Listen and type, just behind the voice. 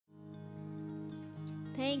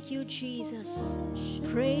Thank you, Jesus.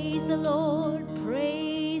 Praise the Lord,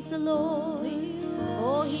 praise the Lord.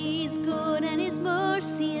 Oh, He is good and His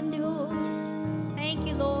mercy endures. Thank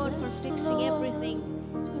you, Lord, for fixing everything.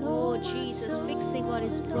 Oh, Jesus, fixing what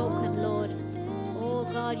is broken, Lord. Oh,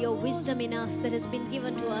 God, your wisdom in us that has been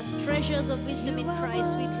given to us, treasures of wisdom in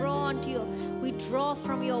Christ. We draw onto you. We draw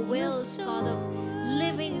from your wells, Father, of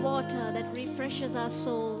living water that refreshes our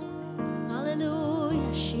soul. Hallelujah.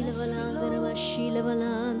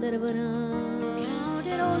 Count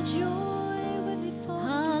it all joy when we fall. For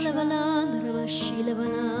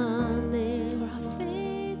our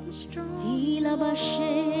faith is strong.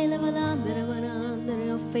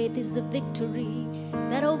 Your faith is the victory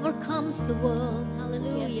that overcomes the world.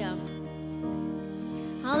 Hallelujah. Yes.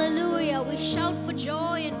 Hallelujah. We shout for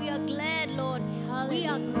joy and we are glad, Lord. Hallelujah. We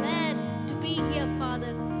are glad to be here,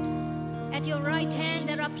 Father. At your right hand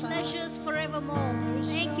there are pleasures forevermore.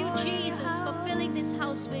 Thank you, Jesus, for filling this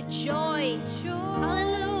house with joy.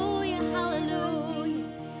 Hallelujah, hallelujah.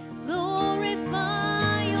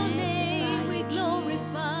 Glorify your name, we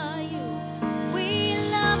glorify you. We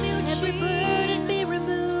love you, every burden be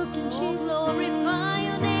removed in Jesus' name. Glorify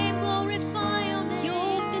your name, glorify your name.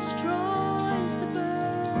 Yoke destroys the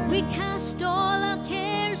burden. We cast all our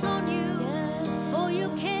cares on you. Yes. For you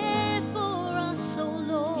care for us, so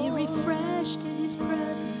Lord. Be refreshed in His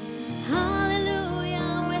presence.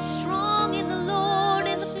 Hallelujah. We're strong in the Lord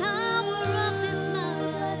and the power of His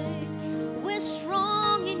might. We're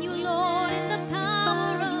strong in you, Lord, in the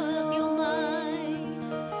power of your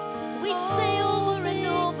might. We say over and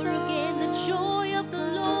over again, the joy of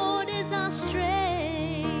the Lord is our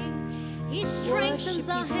strength. He strengthens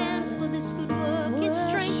our hands for this good work. He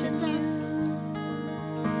strengthens us.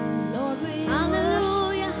 Lord, we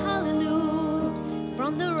hallelujah, hallelujah.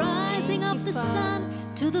 From the rising of the sun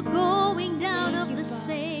to the going down of the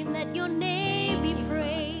same, let your name be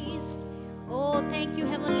praised. Oh, thank you,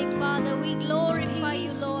 Heavenly Father. We glorify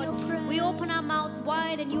you, Lord. We open our mouth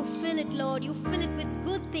wide and you fill it, Lord. You fill it with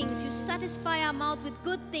good things. You satisfy our mouth with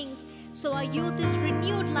good things, so our youth is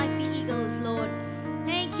renewed like the eagles, Lord.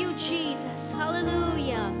 Thank you, Jesus.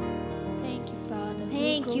 Hallelujah. Thank you, Father.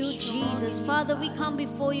 Thank you, Jesus. Father, we come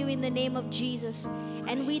before you in the name of Jesus,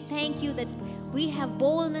 and we thank you that we have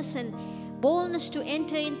boldness to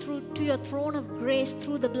enter in to your throne of grace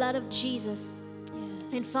through the blood of Jesus.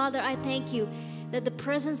 Yes. And Father, I thank you that the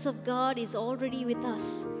presence of God is already with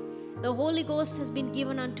us. The Holy Ghost has been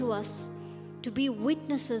given unto us to be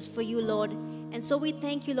witnesses for you, Lord. And so we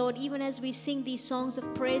thank you, Lord, even as we sing these songs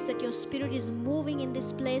of praise, that your Spirit is moving in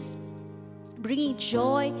this place, bringing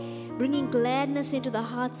joy, bringing gladness into the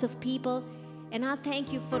hearts of people. And I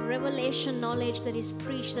thank you for revelation knowledge that is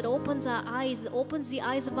preached, that opens our eyes, that opens the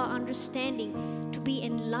eyes of our understanding to be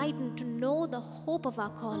enlightened, to know the hope of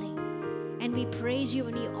our calling. And we praise you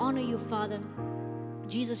and we honor you, Father.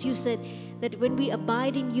 Jesus, you said that when we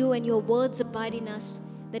abide in you and your words abide in us,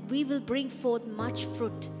 that we will bring forth much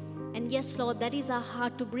fruit. And yes, Lord, that is our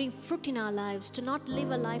heart, to bring fruit in our lives, to not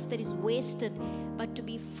live a life that is wasted, but to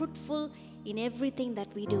be fruitful in everything that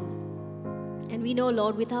we do. And we know,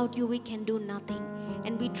 Lord, without you we can do nothing.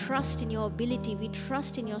 And we trust in your ability. We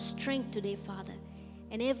trust in your strength today, Father.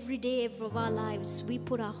 And every day of our lives, we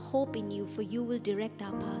put our hope in you, for you will direct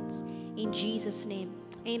our paths. In Jesus' name,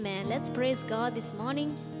 amen. Let's praise God this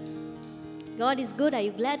morning. God is good. Are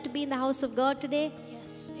you glad to be in the house of God today?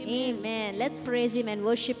 Yes. Amen. Amen. Let's praise Him and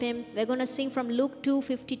worship Him. We're going to sing from Luke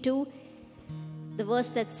 2:52, the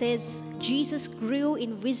verse that says, Jesus grew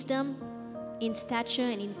in wisdom, in stature,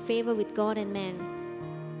 and in favor with God and man.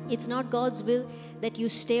 It's not God's will that you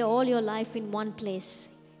stay all your life in one place.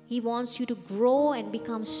 He wants you to grow and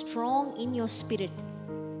become strong in your spirit.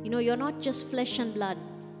 You know, you're not just flesh and blood.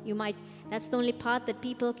 That's the only part that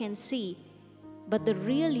people can see. But the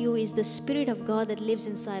real you is the Spirit of God that lives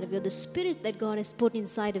inside of you, the Spirit that God has put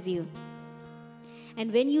inside of you.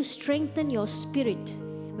 And when you strengthen your spirit,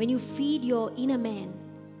 when you feed your inner man,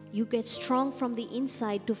 you get strong from the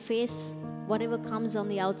inside to face whatever comes on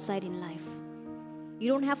the outside in life. You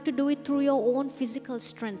don't have to do it through your own physical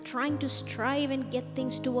strength, trying to strive and get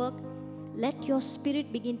things to work. Let your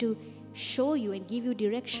spirit begin to show you and give you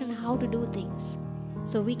direction how to do things,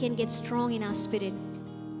 so we can get strong in our spirit.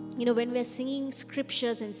 You know, when we're singing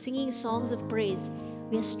scriptures and singing songs of praise,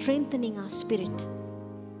 we are strengthening our spirit.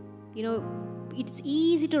 You know, it's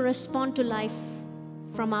easy to respond to life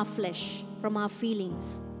from our flesh, from our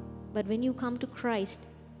feelings. But when you come to Christ,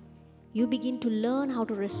 you begin to learn how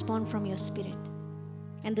to respond from your spirit.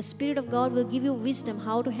 And the Spirit of God will give you wisdom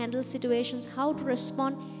how to handle situations, how to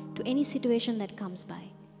respond to any situation that comes by.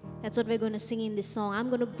 That's what we're going to sing in this song. I'm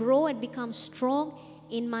going to grow and become strong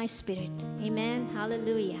in my spirit. Amen.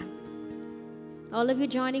 Hallelujah. All of you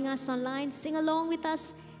joining us online, sing along with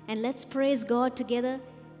us and let's praise God together.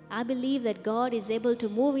 I believe that God is able to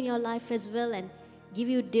move in your life as well and give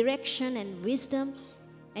you direction and wisdom.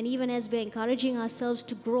 And even as we're encouraging ourselves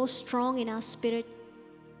to grow strong in our spirit,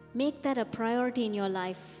 make that a priority in your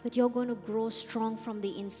life, that you're going to grow strong from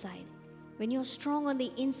the inside. When you're strong on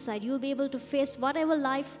the inside, you'll be able to face whatever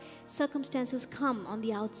life circumstances come on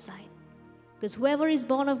the outside. Because whoever is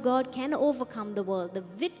born of God can overcome the world. The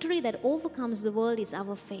victory that overcomes the world is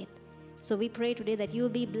our faith. So we pray today that you will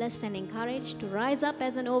be blessed and encouraged to rise up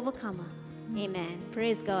as an overcomer. Amen.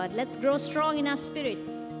 Praise God. Let's grow strong in our spirit.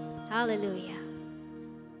 Hallelujah.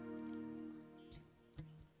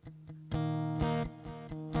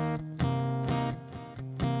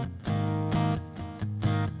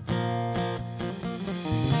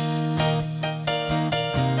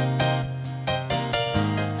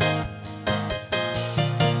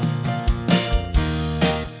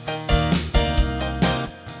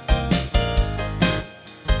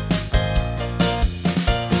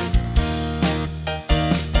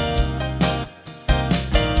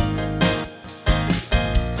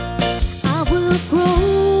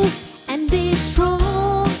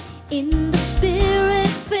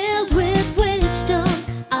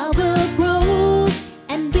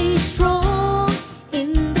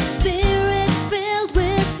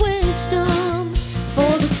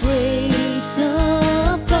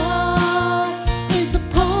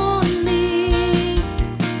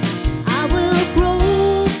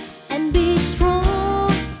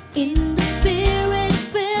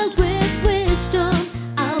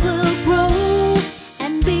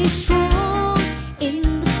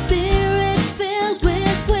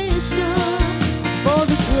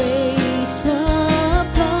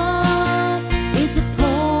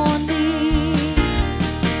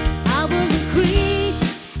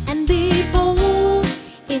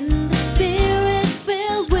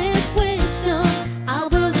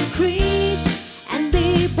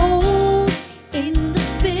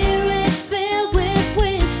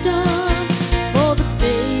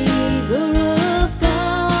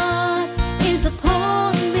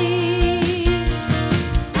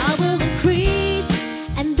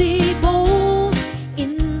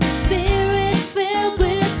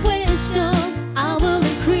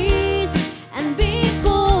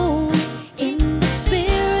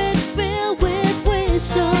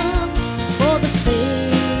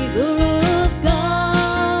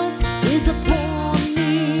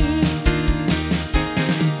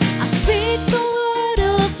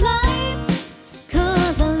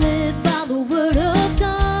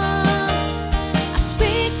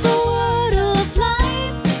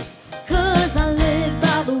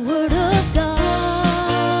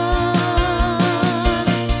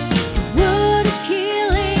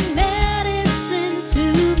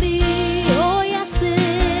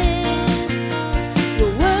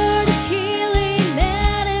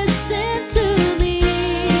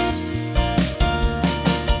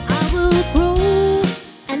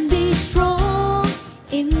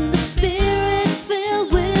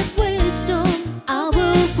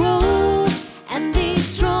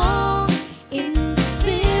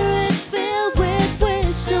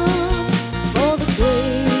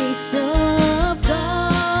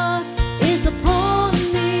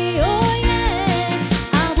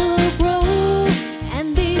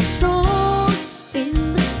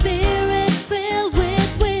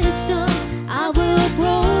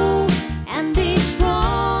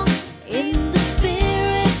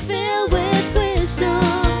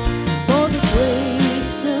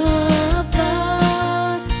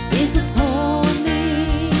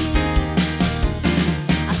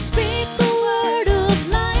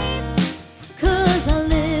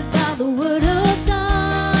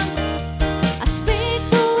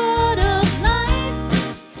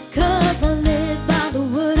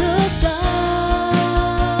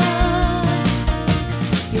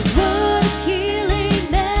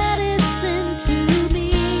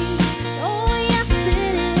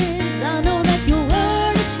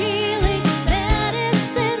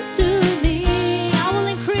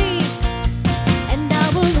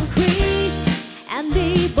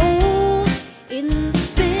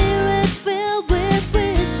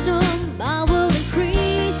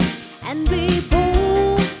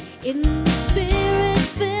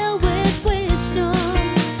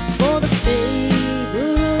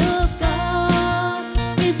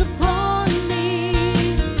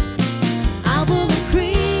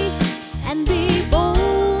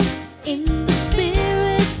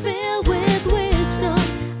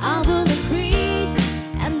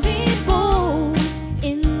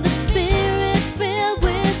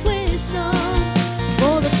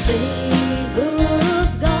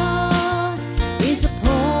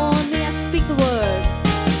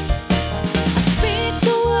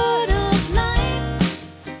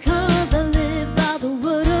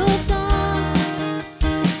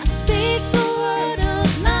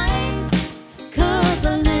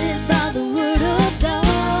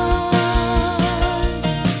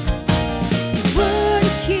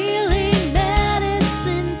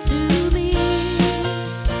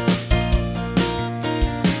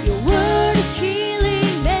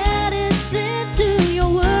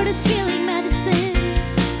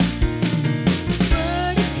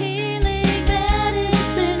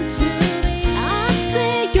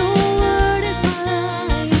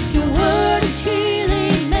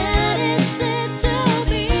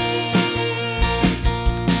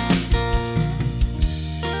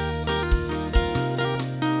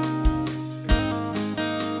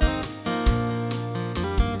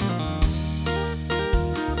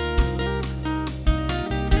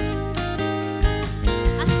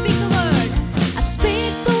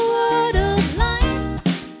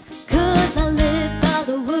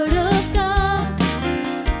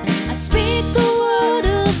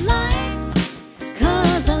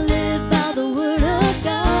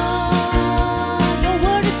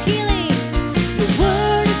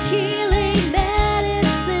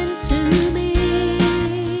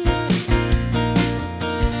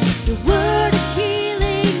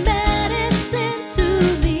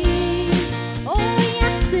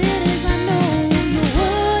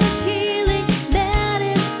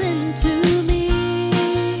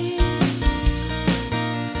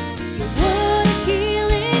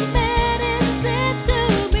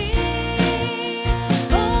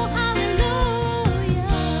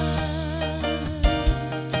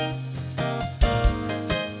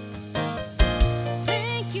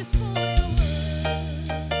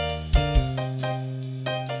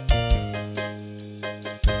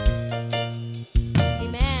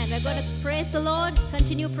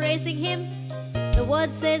 praising Him. The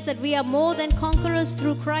Word says that we are more than conquerors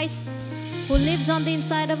through Christ who lives on the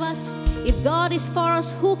inside of us. If God is for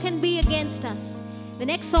us, who can be against us? The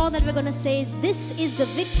next song that we're going to say is, this is the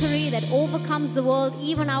victory that overcomes the world,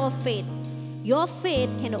 even our faith. Your faith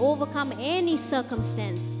can overcome any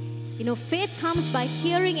circumstance. You know, faith comes by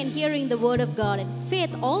hearing and hearing the Word of God. And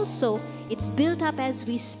faith also, it's built up as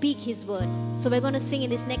we speak His Word. So we're going to sing in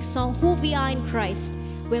this next song, who we are in Christ.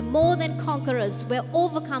 We're more than conquerors. We're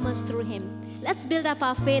overcomers through Him. Let's build up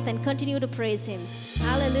our faith and continue to praise Him.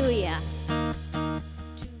 Hallelujah.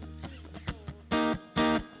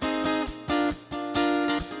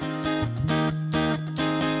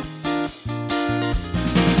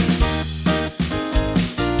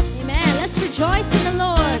 Amen. Let's rejoice in the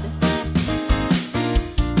Lord.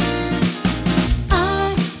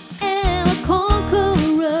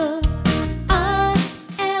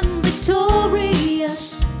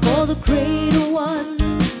 The greater one,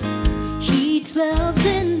 He dwells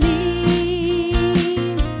in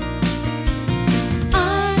me.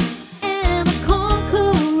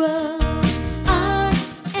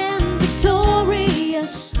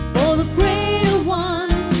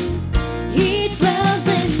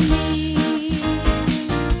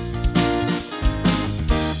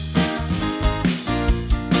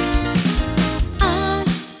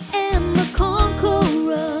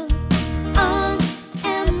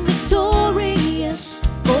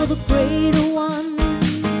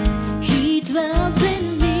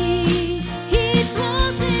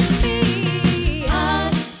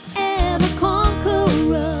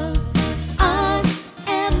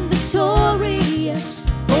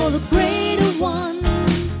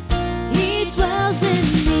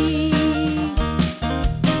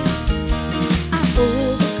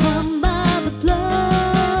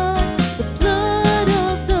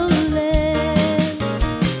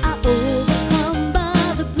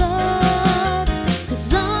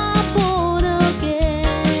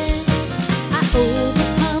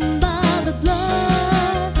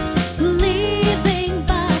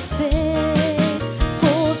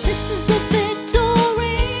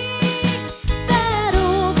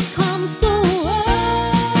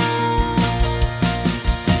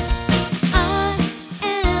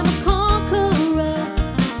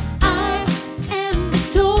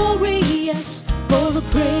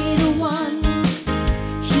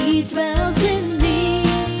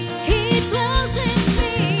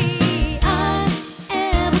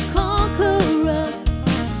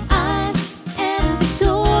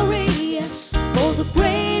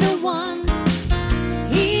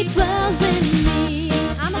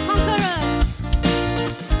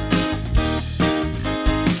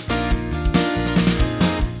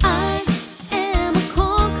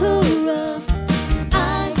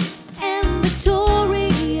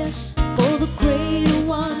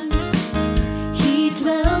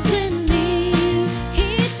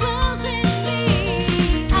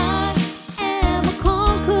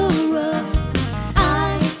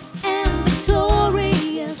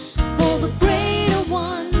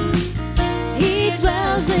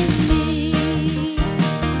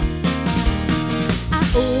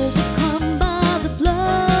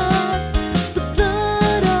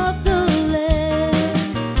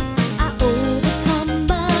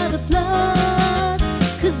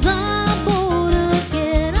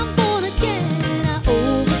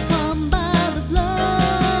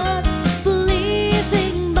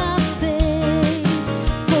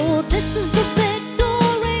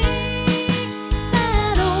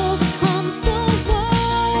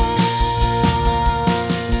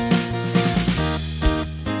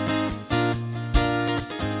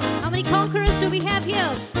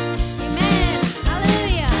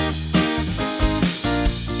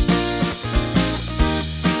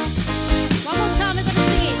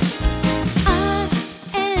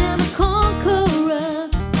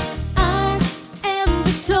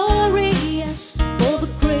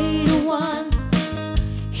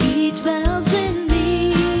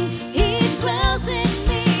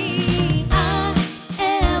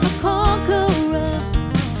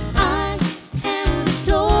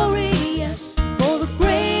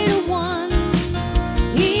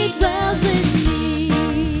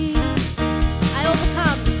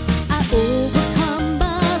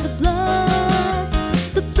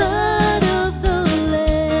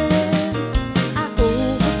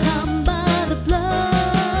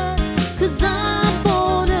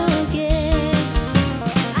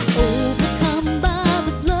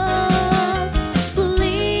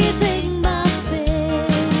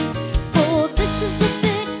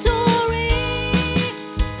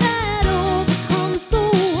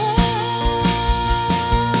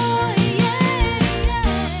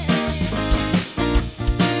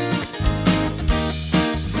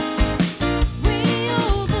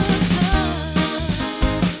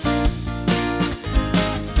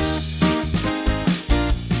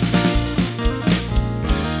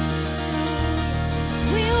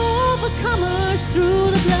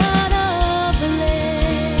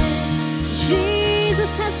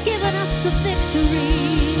 Jesus has given us the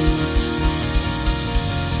victory.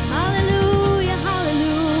 Hallelujah,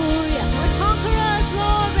 hallelujah. We're conquerors,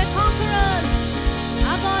 Lord, we're conquerors.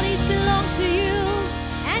 Our bodies belong to you,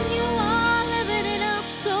 and you are living in us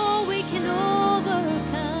so we can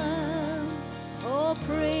overcome. Oh,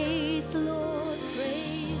 praise the Lord,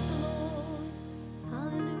 praise the Lord.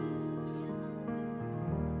 Hallelujah.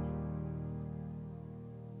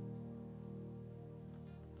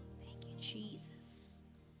 Thank you, Jesus.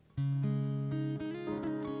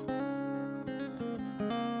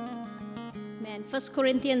 Man, 1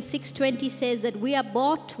 Corinthians 6:20 says that we are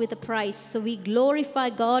bought with a price, so we glorify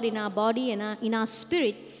God in our body and in our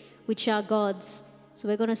spirit, which are God's. So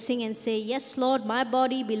we're going to sing and say, yes, Lord, my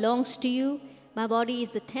body belongs to you. My body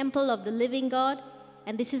is the temple of the living God.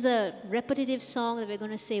 And this is a repetitive song that we're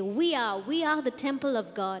going to say, we are the temple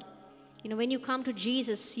of God. You know, when you come to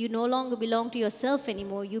Jesus, you no longer belong to yourself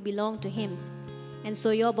anymore. You belong to Him. And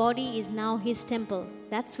so your body is now His temple.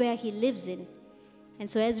 That's where He lives in. And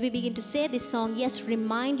so as we begin to say this song, yes,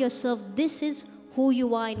 remind yourself this is who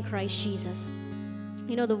you are in Christ Jesus.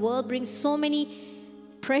 You know, the world brings so many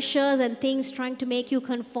pressures and things trying to make you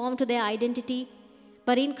conform to their identity.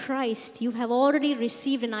 But in Christ, you have already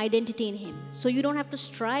received an identity in Him. So you don't have to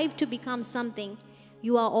strive to become something.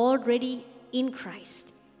 You are already in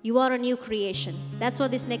Christ. You are a new creation. That's what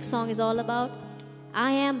this next song is all about. I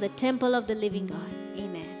am the temple of the living God.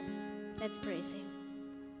 Amen. Let's praise Him.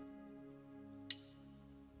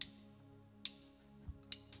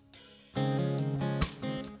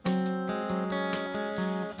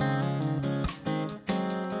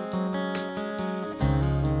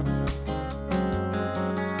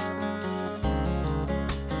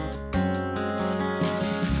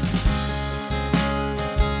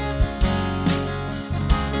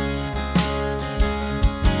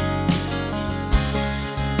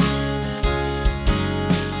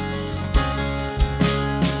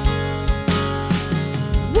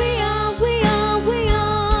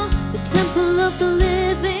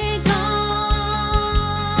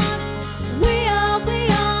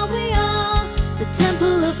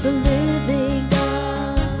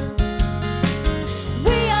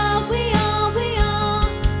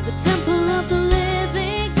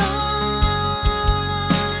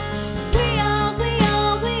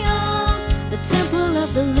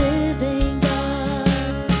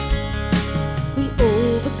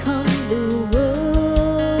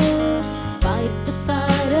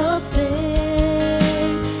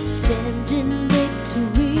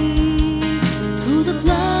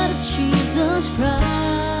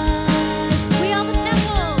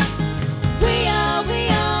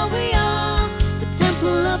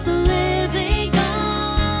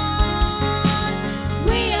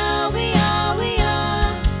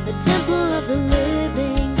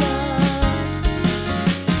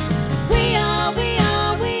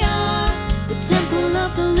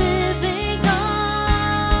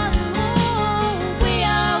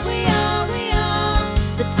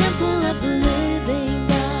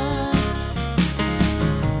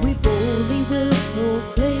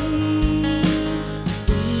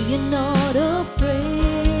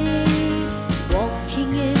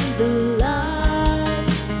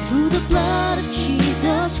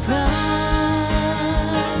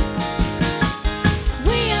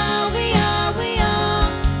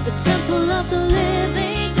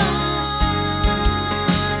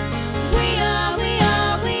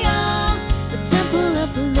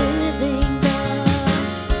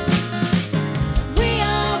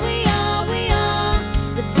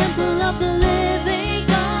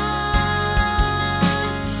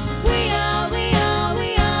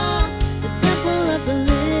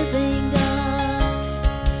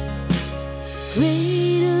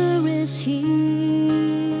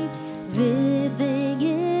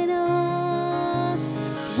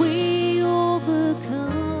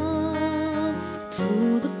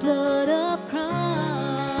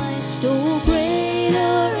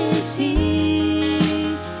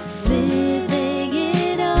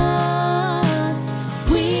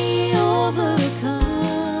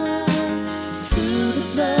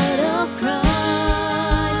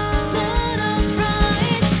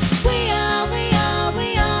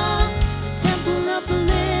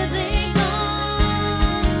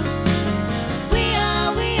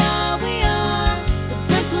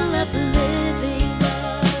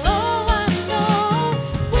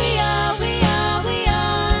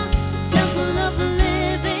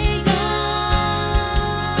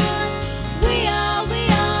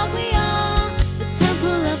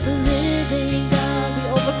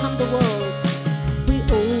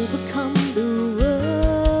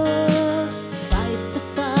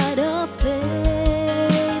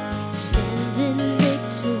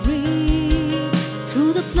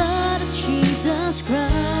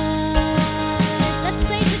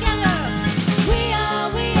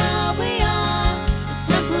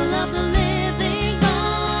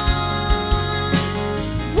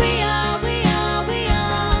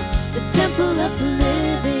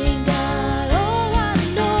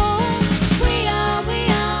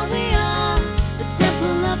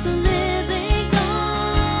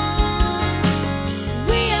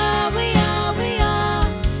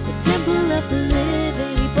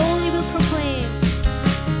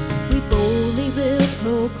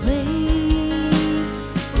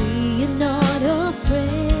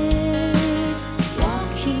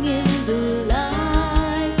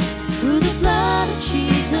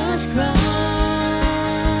 Jesus Christ.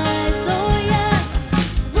 Oh yes,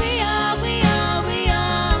 we are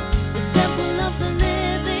the temple of the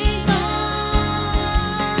living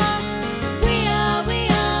God. We are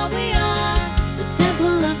the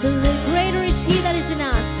temple of the living. Greater is He that is in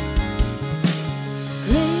us.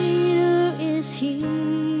 Greater is He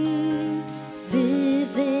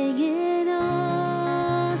living in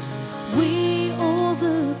us. We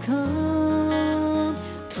overcome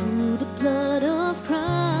through the blood of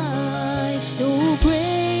Christ. Oh,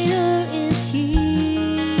 greater is He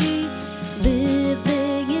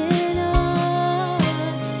living in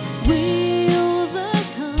us. We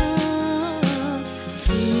overcome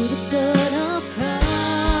through the blood of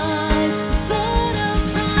Christ. The blood of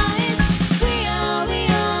Christ. We are the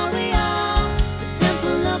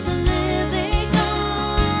temple of the living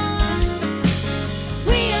God.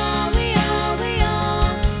 We are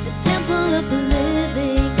the temple of the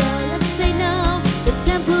living God. Let's say now, the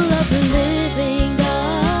temple of the living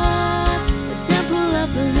God. The temple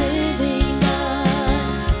of the living God.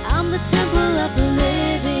 I'm the temple of the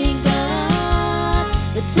living God.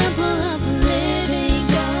 The temple of the living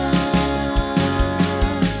God.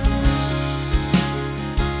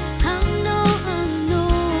 I know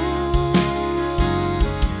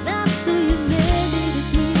that's who you made me to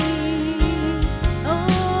be.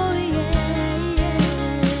 Oh yeah.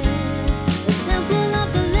 The temple of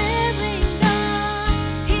the living God.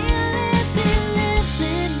 He lives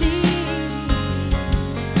in me.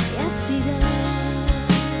 Yes, He does.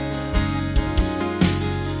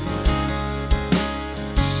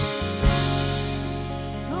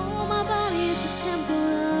 Oh, my body is the temple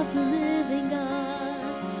of the living God.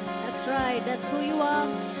 That's right, that's who you are.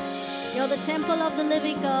 You're the temple of the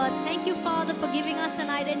living God. Thank you, Father, for giving us an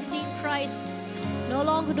identity in Christ. No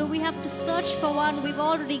longer do we have to search for one. We've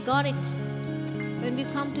already got it. When we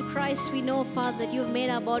come to Christ, we know, Father, that you have made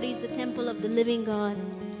our bodies the temple of the living God.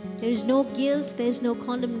 There is no guilt, there is no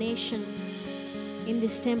condemnation in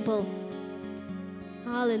this temple.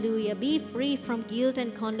 Hallelujah. Be free from guilt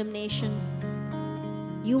and condemnation.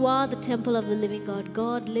 You are the temple of the living God.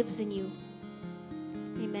 God lives in you.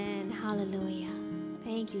 Amen. Hallelujah.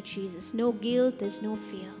 Thank you, Jesus. No guilt, there's no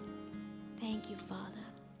fear. Thank you, Father.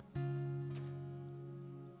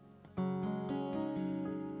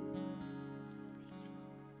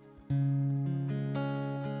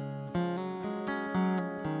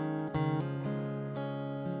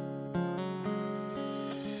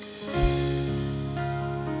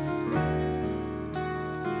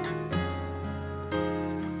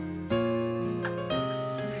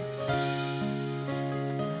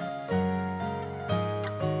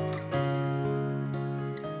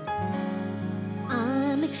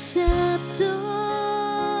 I'm accepted,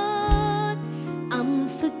 I'm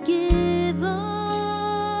forgiven,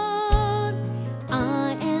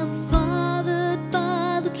 I am fathered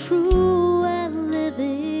by the true and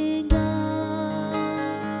living God.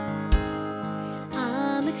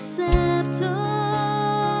 I'm accepted,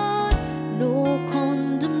 no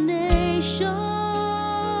condemnation,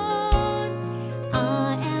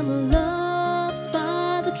 I am loved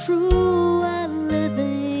by the true and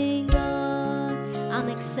living God. I'm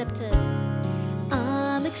accepted.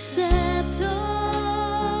 I'm accepted.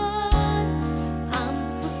 I'm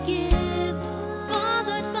forgiven,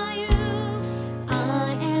 fathered by you.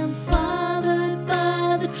 I am fathered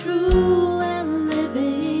by the true and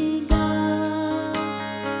living God.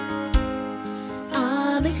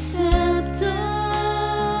 I'm accepted.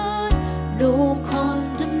 No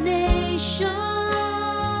condemnation.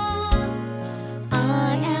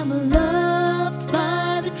 I am loved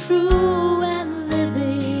by the true and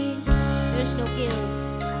living. There's no guilt.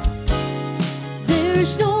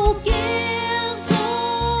 There's no guilt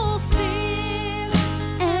or fear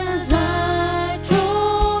as I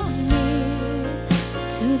draw near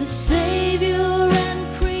to the Savior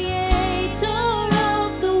and Creator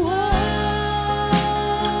of the world.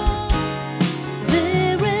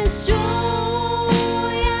 There is joy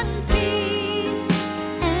and peace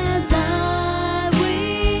as I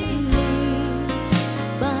release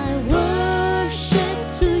my worship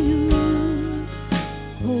to you,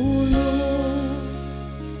 oh Lord.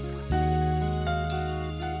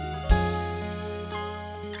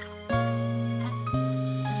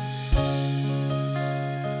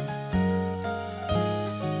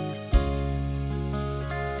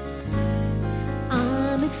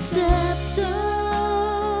 I'm accepted,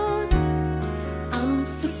 I'm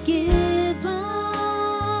forgiven,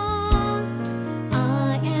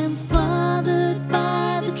 I am fathered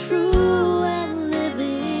by the true and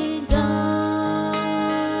living God.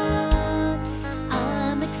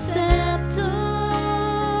 I'm accepted,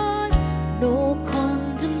 no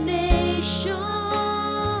condemnation.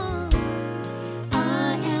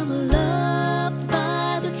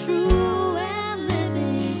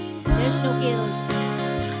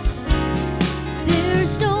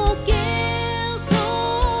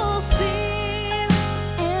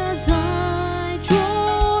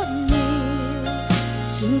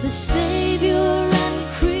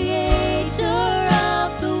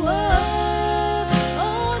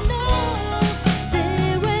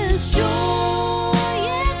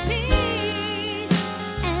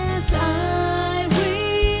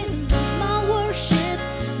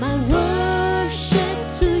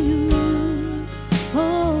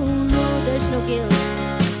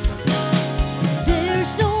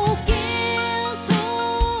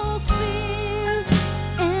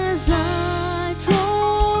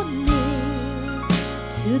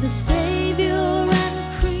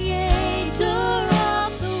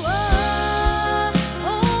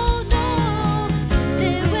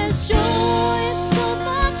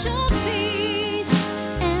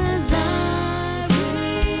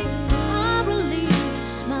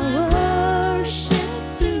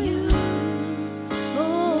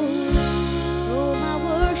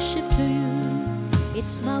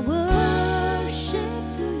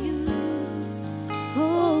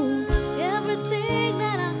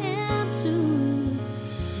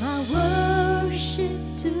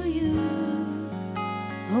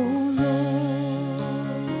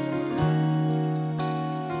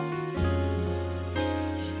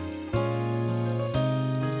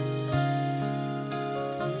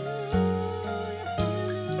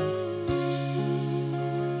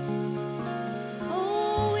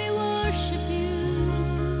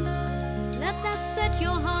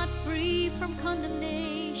 from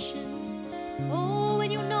condemnation. Oh, when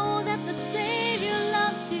you know that the Savior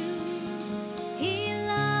loves you, He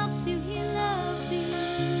loves you, He loves you,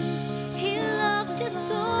 He loves you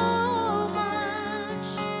so much,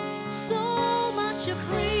 you're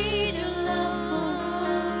free to love.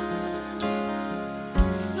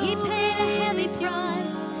 He paid a heavy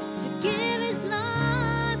price to give His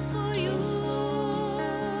life for you.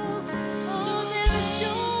 Oh, there is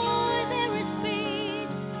joy, there is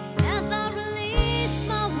peace as I release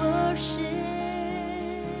my worship.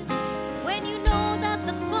 When you know that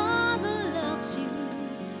the Father loves you,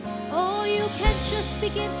 oh, you can just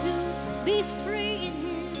begin to be free in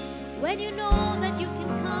Him. When you know that you can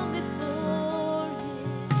come before Him.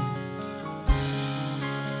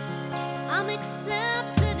 I'm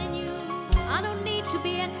accepted in you. I don't need to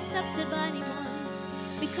be accepted by anyone,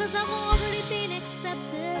 because I've already been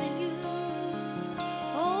accepted in you.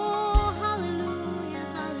 Oh, hallelujah,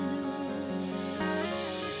 hallelujah.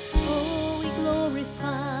 Oh, we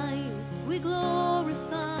glorify you, we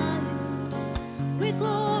glorify you, we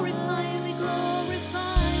glorify you, we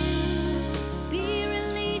glorify you. Be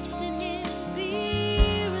released in Him,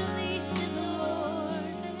 be released in the Lord.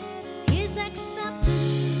 He's accepted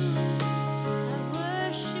you. I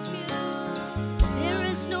worship you. There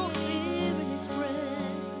is no fear in His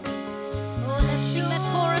presence. Oh, let's sing that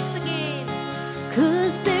chorus again.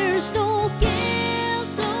 'Cause there's no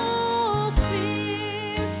guilt or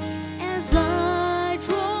fear as I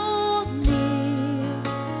draw near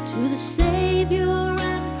to the Savior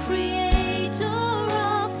and Creator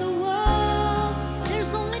of the world.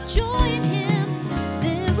 There's only joy in Him.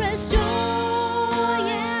 There is joy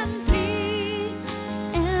and peace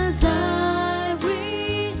as I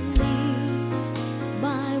release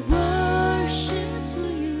my worship to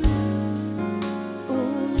you.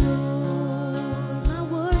 Oh Lord, my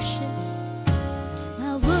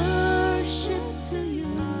worship to you.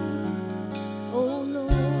 Oh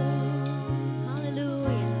Lord,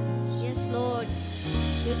 hallelujah. Yes, Lord,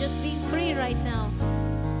 you're just being free right now.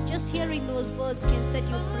 Just hearing those words can set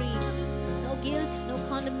you free. No guilt, no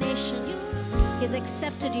condemnation. He's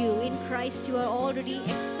accepted you. In Christ you are already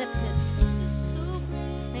accepted.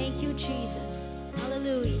 Thank you, Jesus.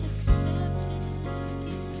 Hallelujah.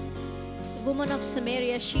 The woman of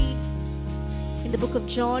Samaria, in the book of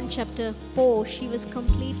John chapter 4, she was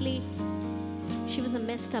a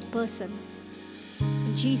messed up person.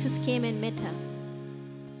 And Jesus came and met her.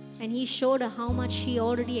 And He showed her how much He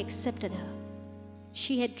already accepted her.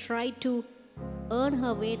 She had tried to earn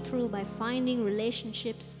her way through by finding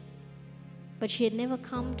relationships, but she had never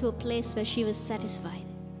come to a place where she was satisfied.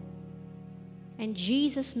 And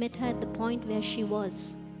Jesus met her at the point where she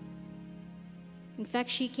was. In fact,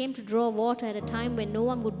 she came to draw water at a time when no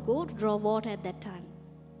one would go to draw water at that time.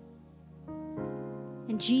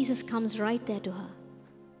 And Jesus comes right there to her.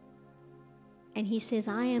 And He says,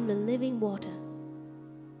 I am the living water.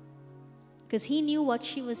 Because He knew what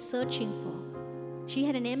she was searching for. She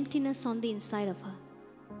had an emptiness on the inside of her,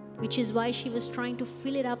 which is why she was trying to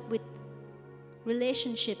fill it up with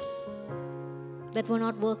relationships that were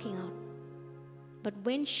not working out. But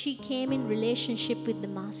when she came in relationship with the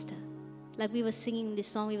Master, like we were singing this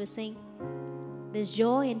song, we were saying, there's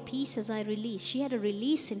joy and peace as I release. She had a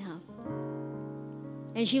release in her.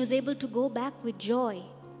 And she was able to go back with joy.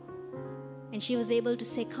 And she was able to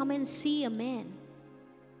say, come and see a man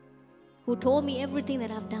who told me everything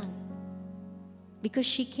that I've done. Because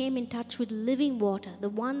she came in touch with living water, the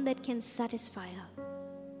one that can satisfy her.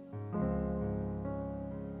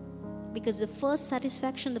 Because the first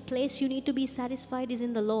satisfaction, the place you need to be satisfied is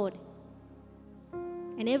in the Lord.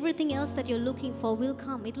 And everything else that you're looking for will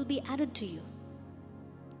come. It will be added to you.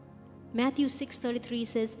 Matthew 6:33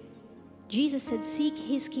 says, Jesus said, seek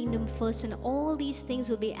His kingdom first and all these things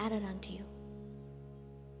will be added unto you.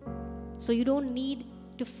 So you don't need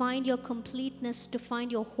to find your completeness, to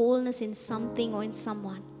find your wholeness in something or in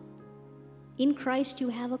someone. In Christ you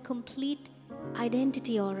have a complete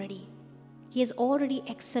identity already. He has already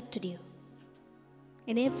accepted you.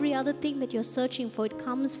 And every other thing that you're searching for, it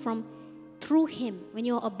comes from through Him. When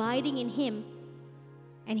you're abiding in Him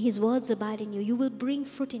and His words abide in you, you will bring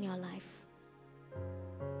fruit in your life.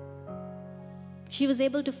 She was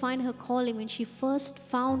able to find her calling when she first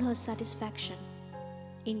found her satisfaction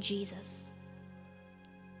in Jesus.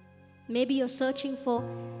 Maybe you're searching for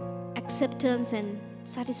acceptance and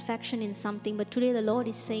satisfaction in something, but today the Lord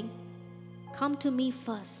is saying, come to me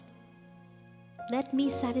first. Let me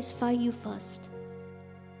satisfy you first.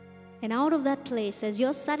 And out of that place, as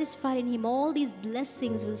you're satisfied in Him, all these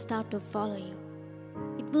blessings will start to follow you.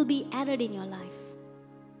 It will be added in your life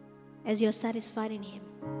as you're satisfied in Him.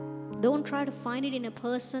 Don't try to find it in a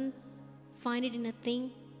person, find it in a thing.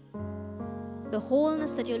 The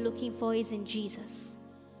wholeness that you're looking for is in Jesus.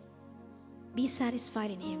 Be satisfied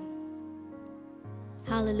in Him.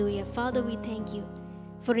 Hallelujah. Father, we thank you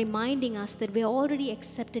for reminding us that we're already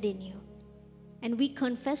accepted in you. And we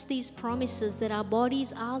confess these promises that our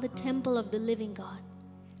bodies are the temple of the living God.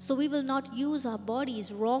 So we will not use our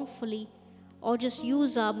bodies wrongfully or just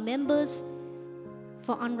use our members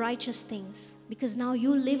for unrighteous things, because now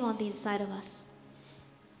you live on the inside of us.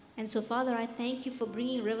 And so, Father, I thank you for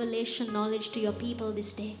bringing revelation knowledge to your people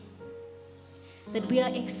this day, that we are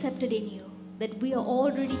accepted in you, that we are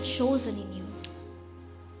already chosen in you.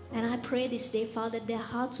 And I pray this day, Father, that their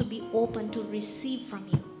hearts will be open to receive from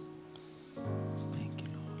you. Thank you,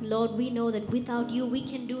 Lord. Lord, we know that without you we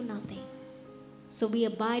can do nothing. So we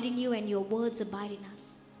abide in you and your words abide in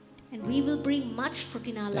us. And we will bring much fruit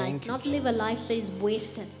in our life, not live a life that is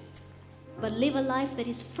wasted, but live a life that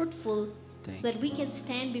is fruitful, so that we can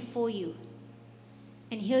stand before you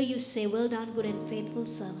and hear you say, "Well done, good and faithful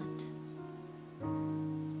servant."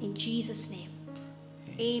 In Jesus' name,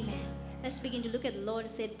 amen. Let's begin to look at the Lord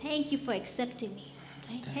and say, "Thank you for accepting me.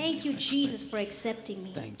 Thank you, Jesus, for accepting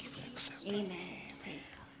me." Thank you for accepting me. Amen.